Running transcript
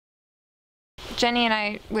Jenny and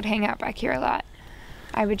I would hang out back here a lot.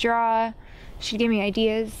 I would draw. She'd give me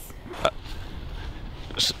ideas.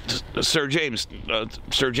 Sir James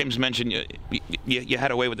mentioned you had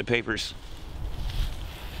away with the papers.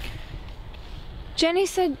 Jenny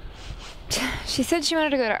said, she wanted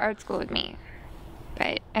to go to art school with me,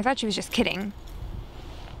 but I thought she was just kidding.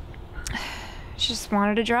 She just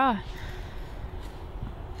wanted to draw.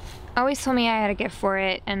 Always told me I had a gift for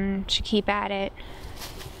it and should keep at it.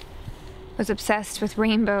 Was obsessed with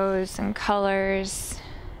rainbows and colors.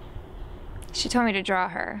 She told me to draw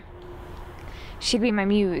her. She'd be my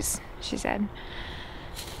muse, she said.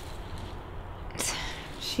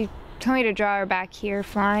 She told me to draw her back here,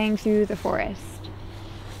 flying through the forest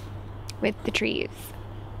with the trees.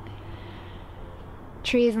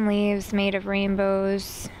 Trees and leaves made of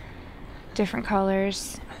rainbows, different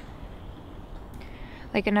colors.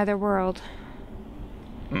 Like another world.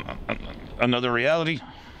 Another reality?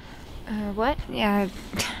 What? Yeah,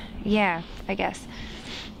 I guess.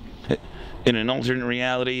 In an alternate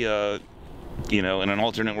reality, in an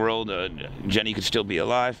alternate world, Jenny could still be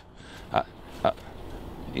alive.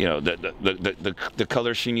 The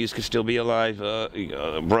color she used could still be alive.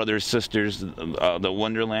 Brothers, sisters, the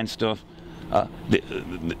Wonderland stuff.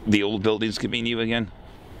 The old buildings could be new again.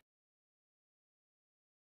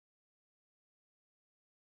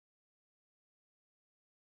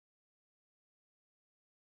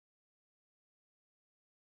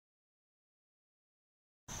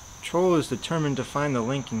 Troll is determined to find the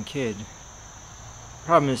Lincoln Kid.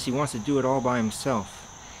 Problem is, he wants to do it all by himself.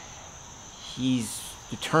 He's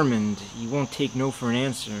determined. He won't take no for an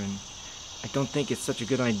answer, and I don't think it's such a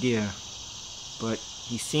good idea. But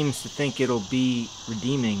he seems to think it'll be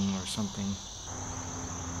redeeming or something.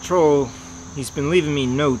 Troll, he's been leaving me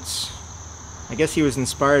notes. I guess he was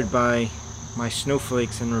inspired by my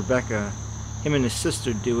snowflakes and Rebecca. Him and his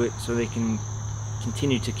sister do it so they can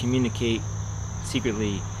continue to communicate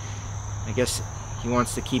secretly. I guess he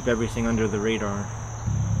wants to keep everything under the radar.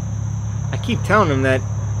 I keep telling him that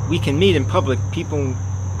we can meet in public, people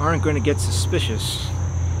aren't going to get suspicious,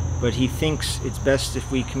 but he thinks it's best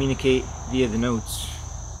if we communicate via the notes.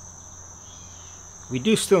 We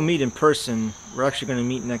do still meet in person. We're actually going to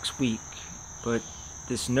meet next week, but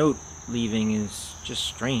this note leaving is just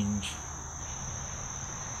strange.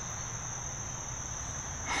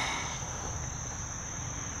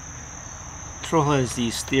 Troll has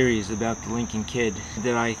these theories about the Lincoln Kid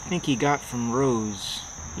that I think he got from Rose.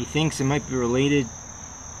 He thinks it might be related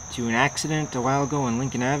to an accident a while ago on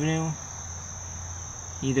Lincoln Avenue.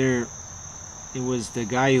 Either it was the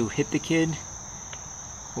guy who hit the kid,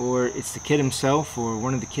 or it's the kid himself, or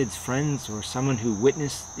one of the kid's friends, or someone who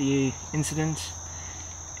witnessed the incident.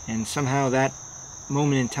 And somehow that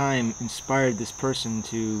moment in time inspired this person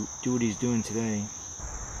to do what he's doing today.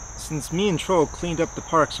 Since me and Troll cleaned up the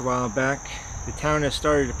parks a while back, the town has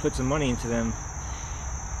started to put some money into them.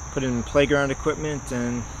 Put in playground equipment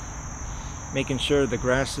and making sure the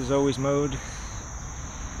grass is always mowed.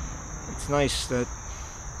 It's nice that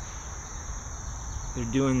they're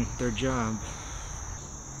doing their job.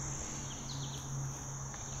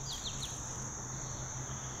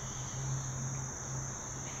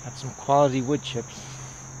 Got some quality wood chips.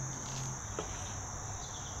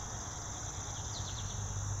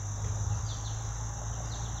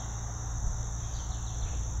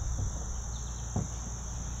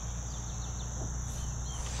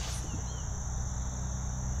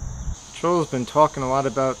 Troll's been talking a lot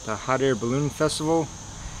about the Hot Air Balloon Festival.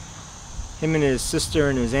 Him and his sister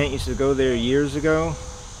and his aunt used to go there years ago.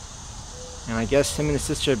 And I guess him and his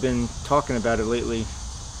sister have been talking about it lately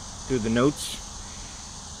through the notes.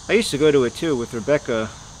 I used to go to it too with Rebecca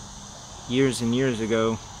years and years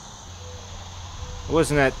ago. It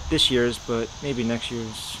wasn't at this year's, but maybe next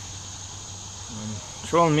year's. When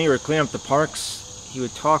Troll and me were cleaning up the parks, he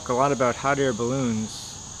would talk a lot about hot air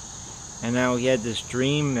balloons. And now he had this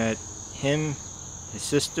dream that him, his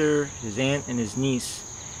sister, his aunt, and his niece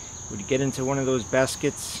would get into one of those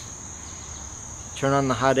baskets, turn on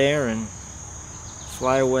the hot air, and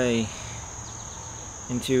fly away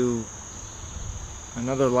into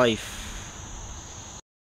another life.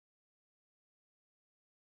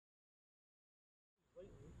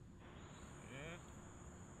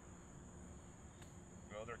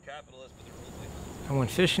 Well, they're capitalists, but they're ruthless. I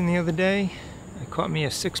went fishing the other day. I caught me a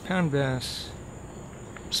 6-pound bass.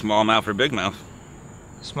 Smallmouth or bigmouth?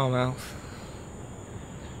 Smallmouth.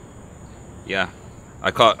 Yeah,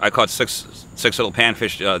 I caught six little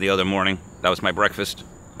panfish the other morning. That was my breakfast.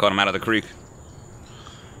 Caught them out of the creek.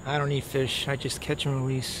 I don't eat fish. I just catch and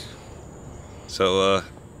release. So,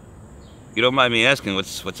 you don't mind me asking,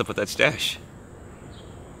 what's up with that stash?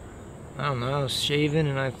 I don't know, I was shaving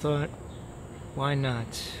and I thought, why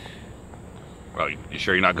not? Well, you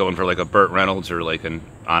sure you're not going for like a Burt Reynolds or like an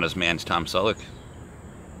Honest Man's Tom Selleck?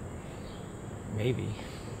 Maybe.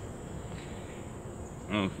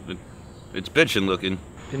 Oh, it's bitchin' looking.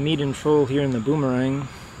 Been meeting Troll here in the Boomerang.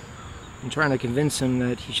 I'm trying to convince him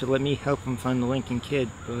that he should let me help him find the Lincoln Kid,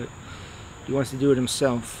 but he wants to do it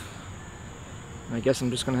himself. And I guess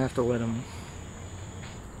I'm just gonna have to let him.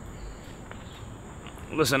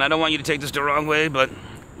 Listen, I don't want you to take this the wrong way, but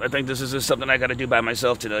I think this is just something I gotta do by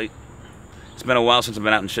myself tonight. It's been a while since I've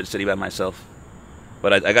been out in Shit City by myself.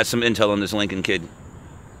 But I got some intel on this Lincoln Kid.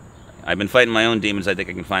 I've been fighting my own demons. I think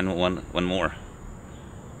I can find one more.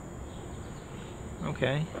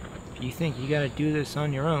 Okay. If you think you gotta do this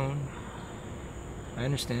on your own, I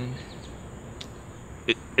understand.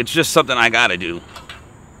 It's just something I gotta do.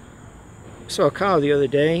 Saw Kyle the other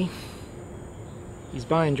day. He's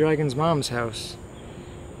buying Dragon's mom's house.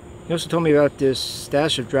 He also told me about this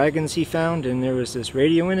stash of dragons he found, and there was this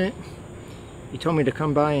radio in it. He told me to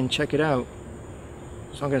come by and check it out.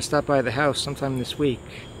 So I'm gonna stop by the house sometime this week.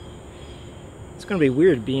 It's gonna be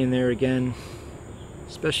weird being there again,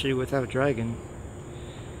 especially without Dragon.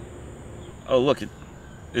 Oh, look,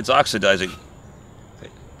 it's oxidizing.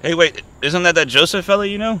 Hey, wait, isn't that Joseph fella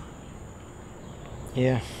you know?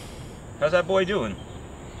 Yeah. How's that boy doing?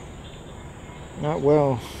 Not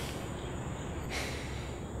well.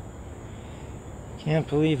 Can't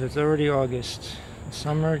believe it's already August. The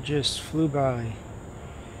summer just flew by.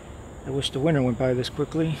 I wish the winter went by this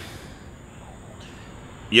quickly.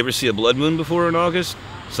 You ever see a blood moon before in August?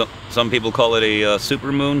 Some people call it a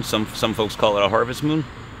super moon. Some folks call it a harvest moon.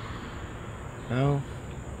 No,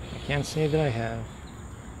 I can't say that I have.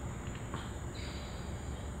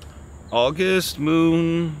 August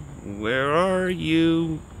moon, where are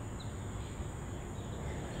you?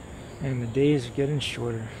 And the days are getting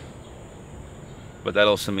shorter. But that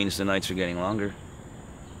also means the nights are getting longer.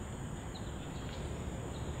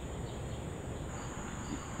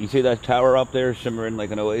 You see that tower up there shimmering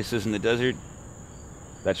like an oasis in the desert?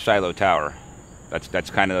 That's Shiloh Tower. That's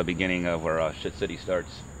kind of the beginning of where Shit City starts.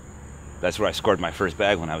 That's where I scored my first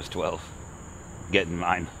bag when I was 12. Getting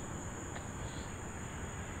mine.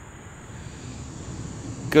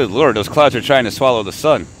 Good lord, those clouds are trying to swallow the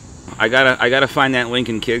sun. I gotta find that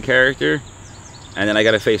Lincoln Kid character, and then I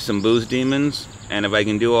gotta face some booze demons. And if I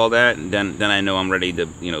can do all that, then I know I'm ready to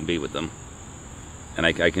be with them. And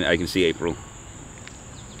I can see April.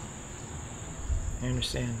 I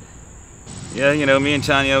understand. Yeah, me and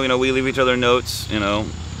Tanya, we leave each other notes,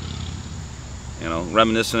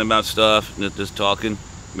 reminiscing about stuff, just talking,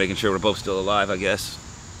 making sure we're both still alive, I guess.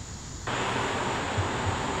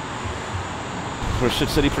 Where Shit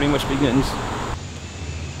City pretty much begins. So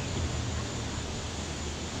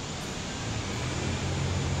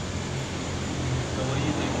what do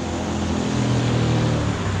you think?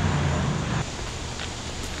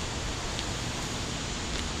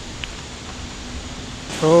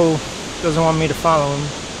 Troll doesn't want me to follow him.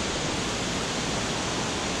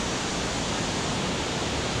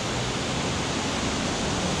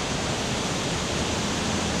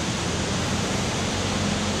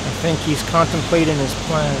 I think he's contemplating his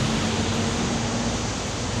plan.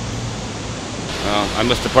 Well, I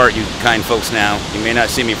must depart, you kind folks now. You may not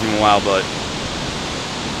see me from a while, but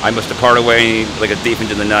I must depart away like a thief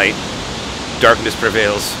into the night. Darkness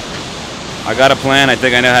prevails. I got a plan. I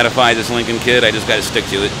think I know how to find this Lincoln Kid. I just got to stick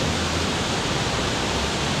to it.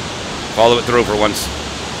 Follow it through for once.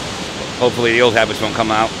 Hopefully the old habits won't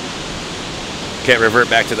come out. Can't revert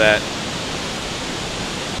back to that.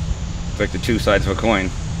 It's like the two sides of a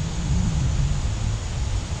coin.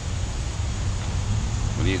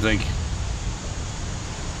 What do you think?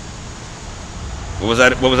 What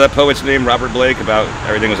was that poet's name, Robert Blake, about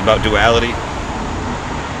everything was about duality?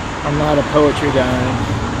 I'm not a poetry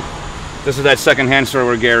guy. This is that second-hand store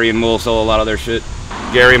where Gary and Mole sell a lot of their shit.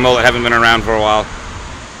 Gary and Mullet haven't been around for a while.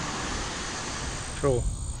 Troll,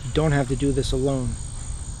 you don't have to do this alone.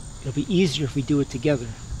 It'll be easier if we do it together.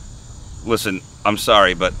 Listen, I'm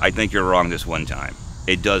sorry, but I think you're wrong this one time.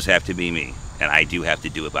 It does have to be me, and I do have to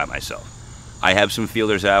do it by myself. I have some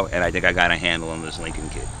feelers out, and I think I got a handle on this Lincoln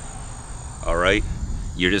Kid. All right?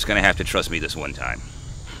 You're just gonna have to trust me this one time.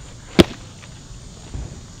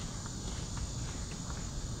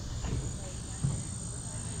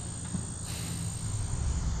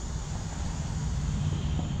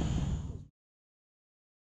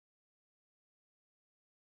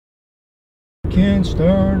 Can't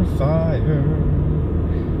start a fire.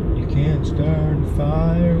 You can't start a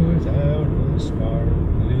fire without a spark.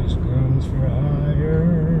 This gun's for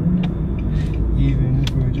hire. Even if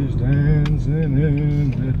we're just dancing in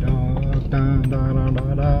the dark. Da, da, da,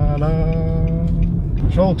 da, da, da.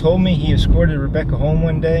 Joel told me he escorted Rebecca home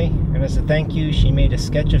one day, and as a thank you, she made a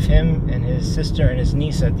sketch of him and his sister and his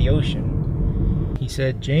niece at the ocean. He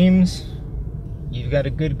said, "James, you've got a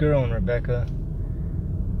good girl in Rebecca.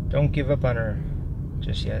 Don't give up on her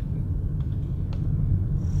just yet."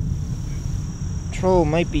 Troll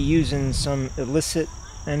might be using some illicit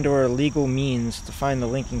and/or illegal means to find the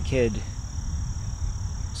Lincoln Kid,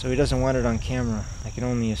 so he doesn't want it on camera. I can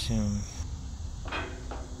only assume.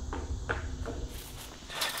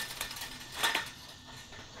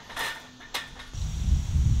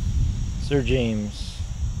 Sir James,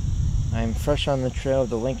 I am fresh on the trail of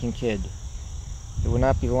the Lincoln Kid. It will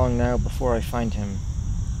not be long now before I find him.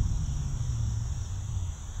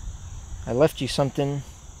 I left you something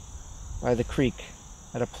by the creek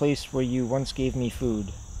at a place where you once gave me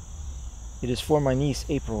food. It is for my niece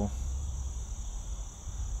April.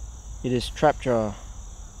 It is Trapjaw,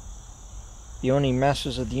 the only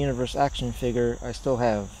Masters of the Universe action figure I still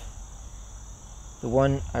have. The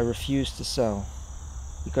one I refused to sell,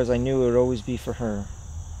 because I knew it would always be for her.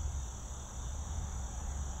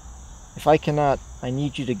 If I cannot, I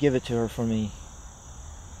need you to give it to her for me.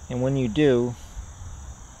 And when you do,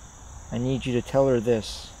 I need you to tell her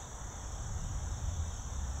this.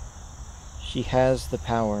 She has the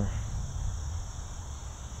power.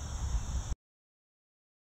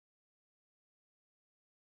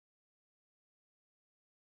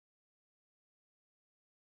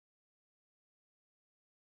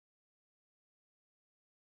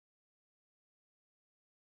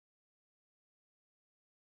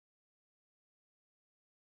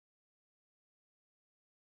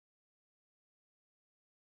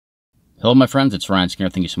 Hello, my friends. It's Ryan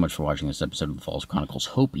Skinner. Thank you so much for watching this episode of the Falls Chronicles.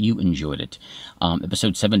 Hope you enjoyed it.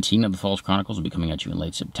 Episode 17 of the Falls Chronicles will be coming at you in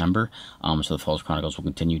late September. So the Falls Chronicles will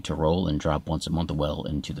continue to roll and drop once a month well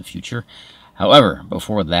into the future. However,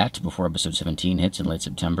 before episode 17 hits in late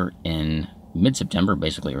September, in mid-September,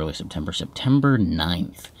 basically early September, September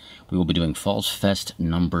 9th, we will be doing Falls Fest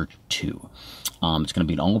number 2. It's going to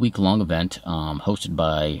be an all-week-long event hosted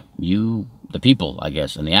by you, the people, I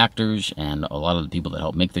guess, and the actors, and a lot of the people that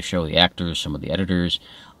helped make the show, the actors, some of the editors,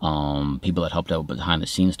 people that helped out with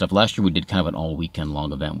behind-the-scenes stuff. Last year we did kind of an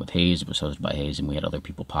all-weekend-long event with Hayes. It was hosted by Hayes, and we had other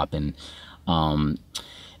people pop in.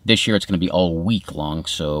 This year it's going to be all week long,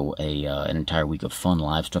 so an entire week of fun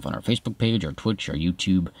live stuff on our Facebook page, our Twitch, our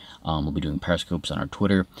YouTube. We'll be doing Periscopes on our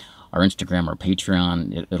Twitter, our Instagram, our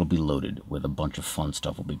Patreon. It'll be loaded with a bunch of fun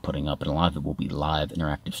stuff we'll be putting up, and a lot of it will be live,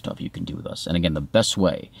 interactive stuff you can do with us. And again, the best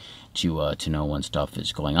way to know when stuff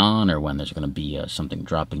is going on or when there's going to be something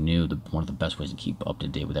dropping new, one of the best ways to keep up to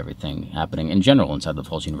date with everything happening in general inside the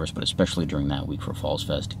Falls universe, but especially during that week for Falls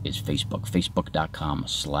Fest, is Facebook.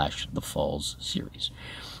 Facebook.com/The Falls Series.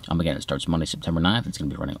 Again, it starts Monday, September 9th. It's going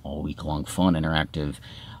to be running all week long, fun, interactive,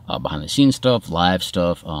 behind-the-scenes stuff, live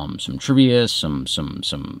stuff, some trivia, some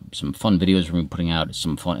fun videos we're going to be putting out,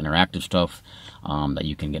 some fun interactive stuff that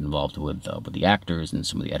you can get involved with the actors and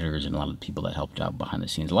some of the editors and a lot of the people that helped out behind the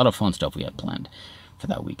scenes. A lot of fun stuff we have planned for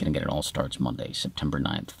that week. And again, it all starts Monday, September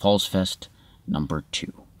 9th. Falls Fest number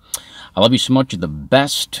 2. I love you so much. You're the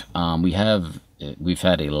best. We've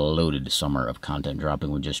had a loaded summer of content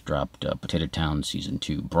dropping. We just dropped Potato Town Season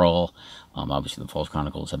 2 Brawl. Obviously, the Falls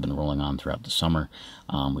Chronicles have been rolling on throughout the summer.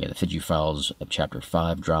 We had the Fidji Files of Chapter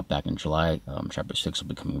 5 drop back in July. Chapter 6 will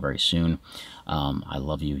be coming very soon. I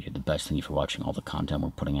love you. You're the best. Thank you for watching all the content we're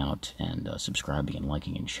putting out and subscribing and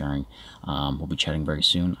liking and sharing. We'll be chatting very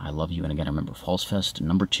soon. I love you. And again, remember, Falls Fest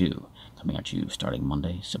number 2 coming at you starting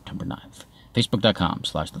Monday, September 9th.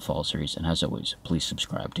 Facebook.com/The Falls Series. And as always, please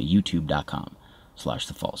subscribe to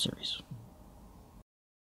YouTube.com/The Falls Series.